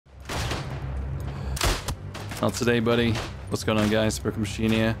Not today, buddy. What's going on, guys?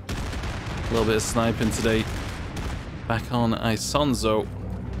 TheBrokenMachine here. A little bit of sniping today. Back on Isonzo.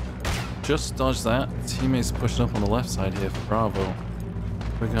 Just dodged that. Teammates pushing up on the left side here for Bravo.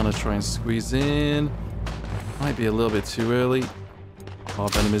 We're gonna try and squeeze in. Might be a little bit too early. Our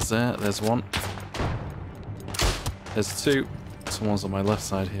enemies there. There's one. There's two. Someone's on my left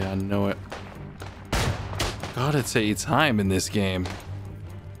side here. I know it. Gotta take your time in this game.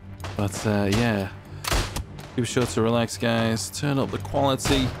 But yeah. Be sure to relax, guys. Turn up the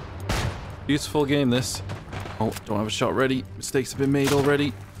quality. Beautiful game, this. Oh, don't have a shot ready. Mistakes have been made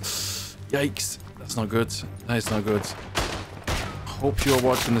already. Yikes. That's not good. That is not good. Hope you're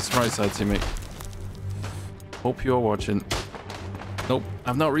watching this right side, teammate. Hope you're watching. Nope,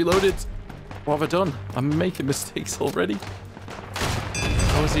 I've not reloaded. What have I done? I'm making mistakes already.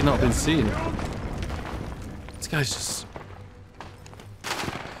 How has he not been seen? This guy's just...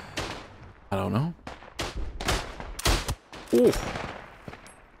 I don't know. Oh.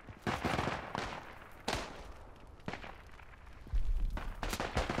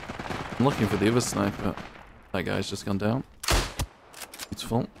 I'm looking for the other sniper. That guy's just gone down.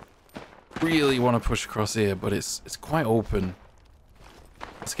 Beautiful. Really want to push across here, but it's quite open.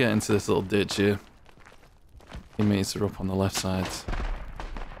 Let's get into this little ditch here. Teammates are up on the left side.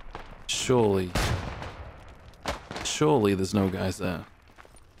 Surely there's no guys there.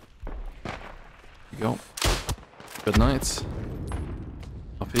 Here we go. Good night.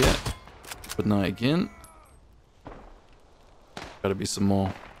 Up here. Good night again. Gotta be some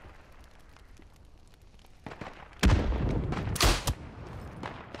more.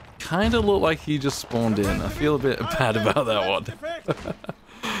 Kind of look like he just spawned in. I feel a bit bad about that one.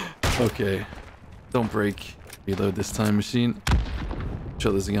 Okay. Don't break. Reload this time machine.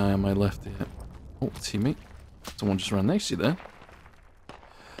 Sure, there's a guy on my left here. Oh, teammate. Someone just ran next to you there.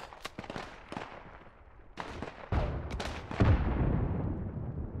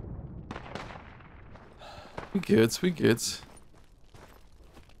 We good, we good.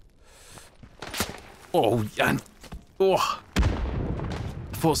 Oh, yeah. Oh.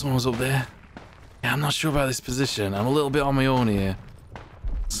 I thought someone was up there. Yeah, I'm not sure about this position. I'm a little bit on my own here.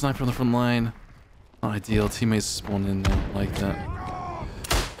 Sniper on the front line. Not ideal. Teammates spawn in there like that.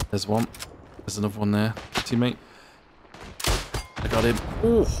 There's one. There's another one there. Teammate. I got him.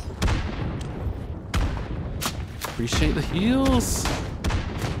 Oh. Appreciate the heals.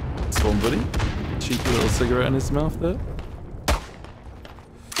 That's one, buddy. Cheeky little cigarette in his mouth there.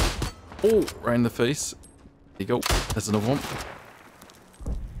 Oh, right in the face. There you go. There's another one.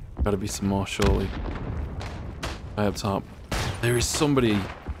 Gotta be some more, surely. Right up top. There is somebody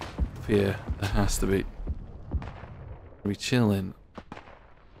up here. There has to be. Are we chilling?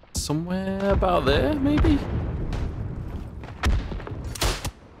 Somewhere about there, maybe?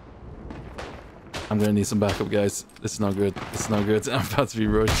 I'm gonna need some backup, guys. This is not good. This is not good. I'm about to be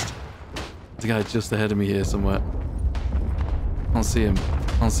rushed. There's a guy just ahead of me here somewhere. Can't see him.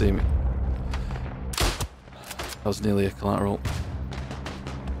 Can't see me. That was nearly a collateral.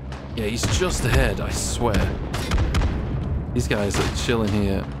 Yeah, he's just ahead, I swear. These guys are chilling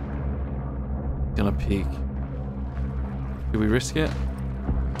here. Gonna peek. Do we risk it?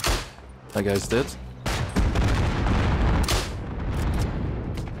 That guy's dead.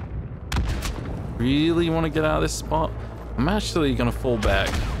 Really want to get out of this spot? I'm actually gonna fall back,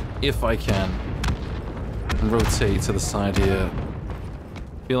 if I can, and rotate to the side here.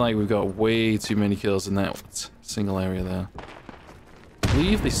 I feel like we've got way too many kills in that single area there. I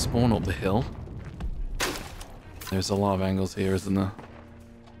believe they spawn up the hill. There's a lot of angles here, isn't there?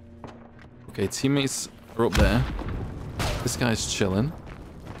 Okay, teammates are up there. This guy's chilling.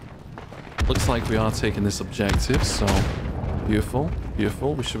 Looks like we are taking this objective, so beautiful,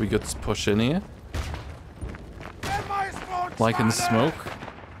 beautiful. We should be good to push in here. Liking the smoke.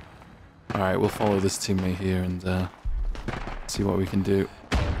 Alright, we'll follow this teammate here and see what we can do.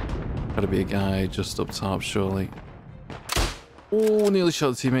 Gotta be a guy just up top, surely. Oh, nearly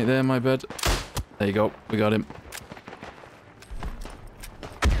shot the teammate there, my bad. There you go, we got him.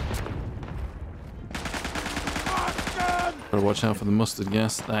 Gotta watch out for the mustard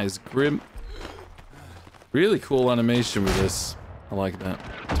gas. That is grim. Really cool animation with this. I like that.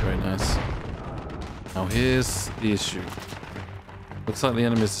 It's very nice. Now here's the issue. Looks like the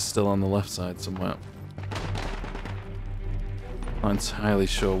enemies are still on the left side somewhere. Not entirely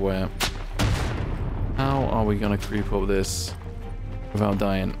sure where. How are we gonna creep up this without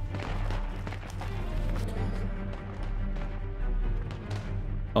dying?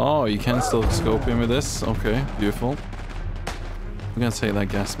 Oh, you can still scope in with this. Okay, beautiful. I'm gonna take that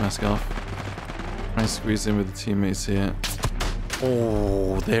gas mask off. Try and squeeze in with the teammates here.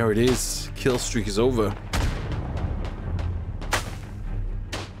 Oh, there it is. Kill streak is over.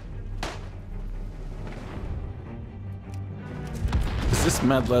 Is this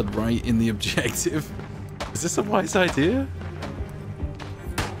mad lad right in the objective? Is this a wise idea?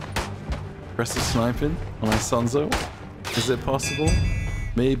 Aggressive sniping on Isonzo? Is it possible?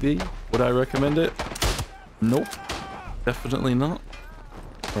 Maybe. Would I recommend it? Nope. Definitely not.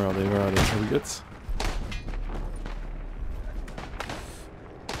 Where are they? Where are they? Are we good?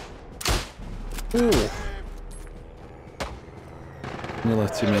 Ooh. On your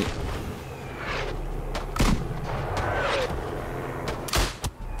left, teammate.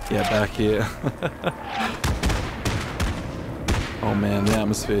 Yeah, back here. Oh man, the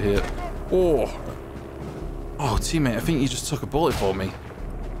atmosphere here. Oh. Oh, teammate, I think you just took a bullet for me.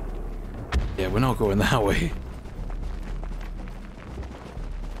 Yeah, we're not going that way.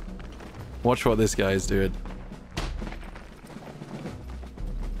 Watch what this guy is doing.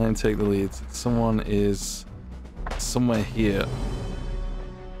 Let him take the lead. Someone is somewhere here.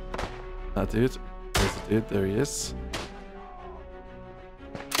 That dude. There's the dude. There he is.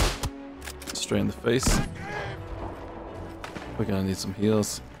 Straight in the face. We're gonna need some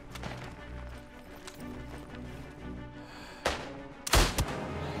heals.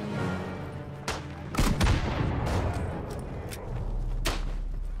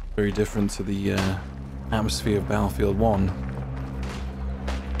 Very different to the atmosphere of Battlefield 1.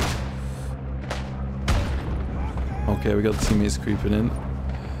 Okay, we got the teammates creeping in.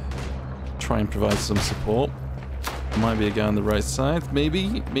 Try and provide some support. Might be a guy on the right side.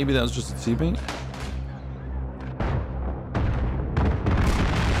 Maybe that was just a teammate.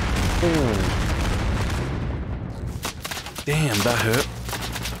 Oh. Damn, that hurt.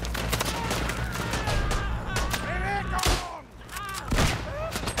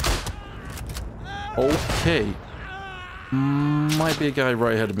 Okay. Might be a guy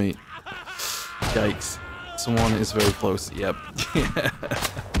right ahead of me. Yikes. Someone is very close. Yep.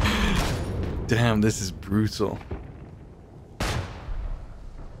 Damn, this is brutal.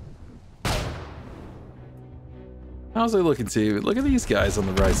 How's it looking to you? Look at these guys on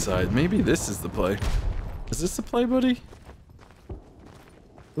the right side. Maybe this is the play. Is this the play, buddy?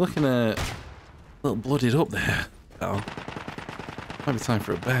 Looking a little bloodied up there, pal. Might be time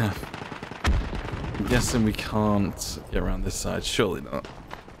for a bath. I'm guessing we can't get around this side. Surely not.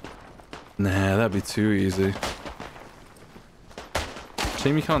 Nah, that'd be too easy.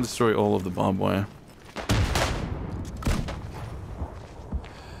 Shame you can't destroy all of the barbed wire.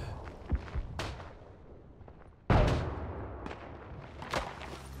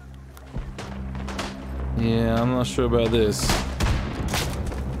 Yeah, I'm not sure about this.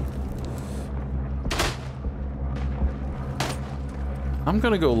 I'm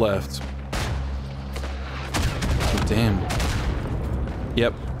gonna go left. Oh, damn.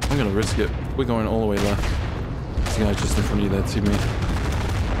 Yep, I'm gonna risk it. We're going all the way left. This guy's just in front of you there, teammate.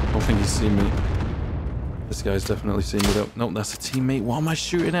 I don't think he's seen me. This guy's definitely seen me though. Nope, that's a teammate. What am I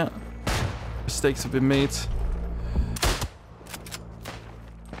shooting at? Mistakes have been made.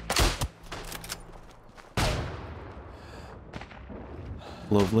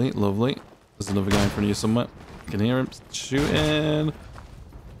 Lovely, lovely. There's another guy in front of you somewhere. I can hear him shooting.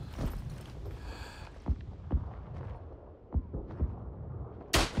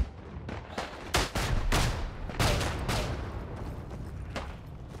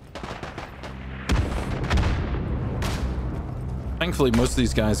 Thankfully, most of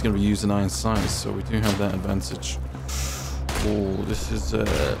these guys are going to be using iron sights, so we do have that advantage. Oh, this is,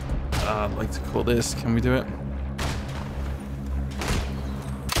 I'd like to call this. Can we do it?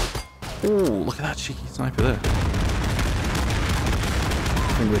 Oh, look at that cheeky sniper there.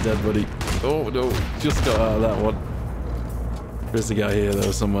 I think we're dead, buddy. Oh, no. Just got out of that one. There's a guy here,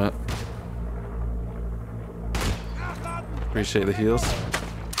 though, somewhere. Appreciate the heals.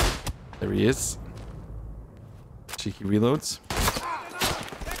 There he is. Cheeky reloads.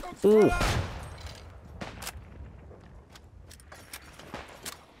 Oh.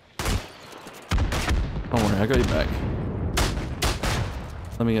 Don't worry, I got you back.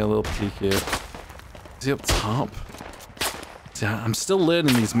 Let me get a little peek here. Is he up top? See, I'm still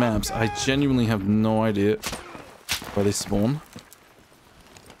learning these maps. I genuinely have no idea where they spawn.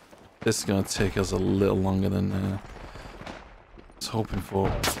 This is going to take us a little longer than I was hoping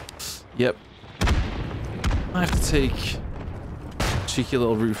for. Yep. I have to take a cheeky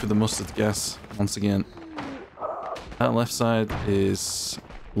little route for the mustard gas once again. That left side is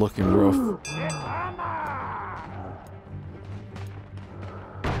looking rough.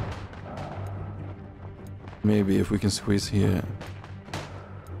 Maybe if we can squeeze here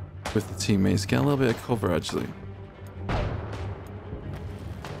with the teammates, get a little bit of cover actually.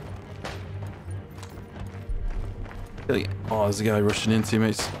 Oh, there's a guy rushing in,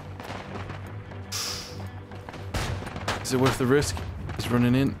 teammates. Is it worth the risk?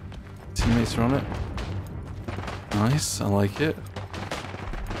 running in. Teammates are on it. Nice, I like it.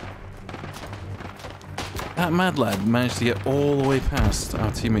 That mad lad managed to get all the way past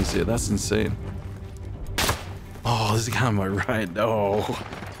our teammates here. That's insane. Oh, there's a guy on my right. Oh.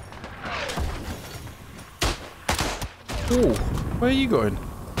 Oh, where are you going?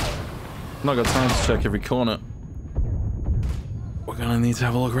 I've not got time to check every corner. We're gonna need to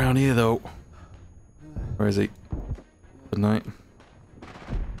have a look around here, though. Where is he? Good night.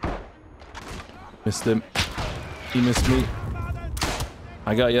 Missed him. He missed me.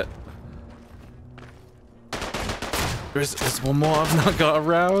 I got you. There's one more I've not got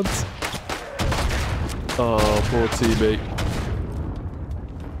around. Oh, poor teammate.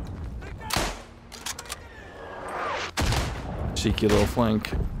 Cheeky little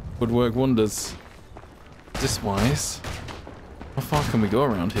flank. Would work wonders. This wise. How far can we go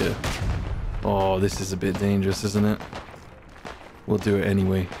around here? Oh, this is a bit dangerous, isn't it? We'll do it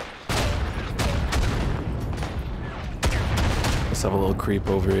anyway. Let's have a little creep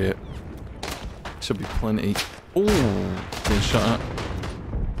over here. Should be plenty. Ooh, getting shot at.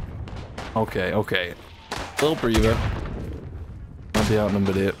 Okay, okay. Little breather. Might be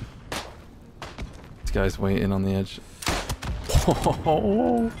outnumbered here. This guy's waiting on the edge.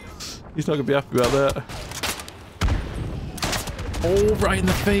 Oh, he's not gonna be happy about that. Oh, right in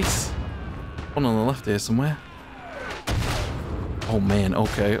the face. One on the left here somewhere. Oh man,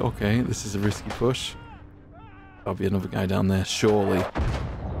 okay, okay. This is a risky push. There'll be another guy down there, surely.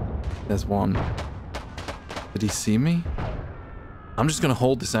 There's one. Did he see me? I'm just gonna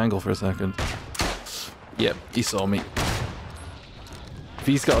hold this angle for a second. Yep, he saw me. If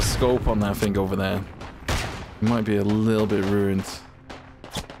he's got a scope on that thing over there, he might be a little bit ruined.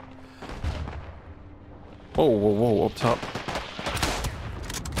 Whoa, whoa, whoa, up top.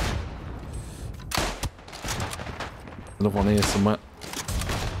 Another one here somewhere.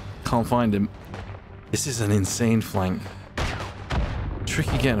 Can't find him. This is an insane flank.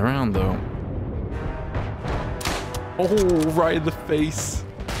 Tricky getting around though. Oh, right in the face.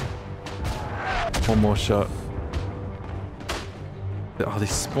 One more shot. Oh, they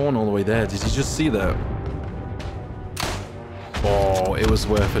spawn all the way there. Did you just see that? Oh, it was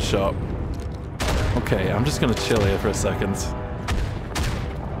worth a shot. Okay, I'm just gonna chill here for a second.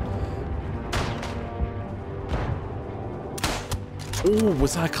 Oh,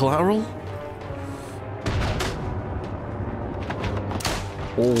 was that collateral?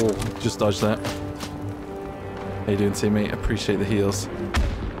 Oh, just dodged that. How you doing, teammate? Appreciate the heals.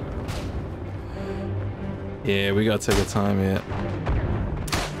 Yeah, we gotta take our time here.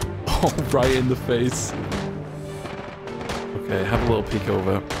 Oh, right in the face. Okay, have a little peek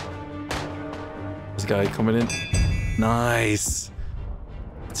over. This guy coming in. Nice.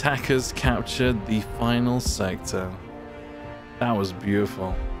 Attackers captured the final sector. That was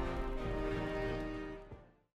beautiful.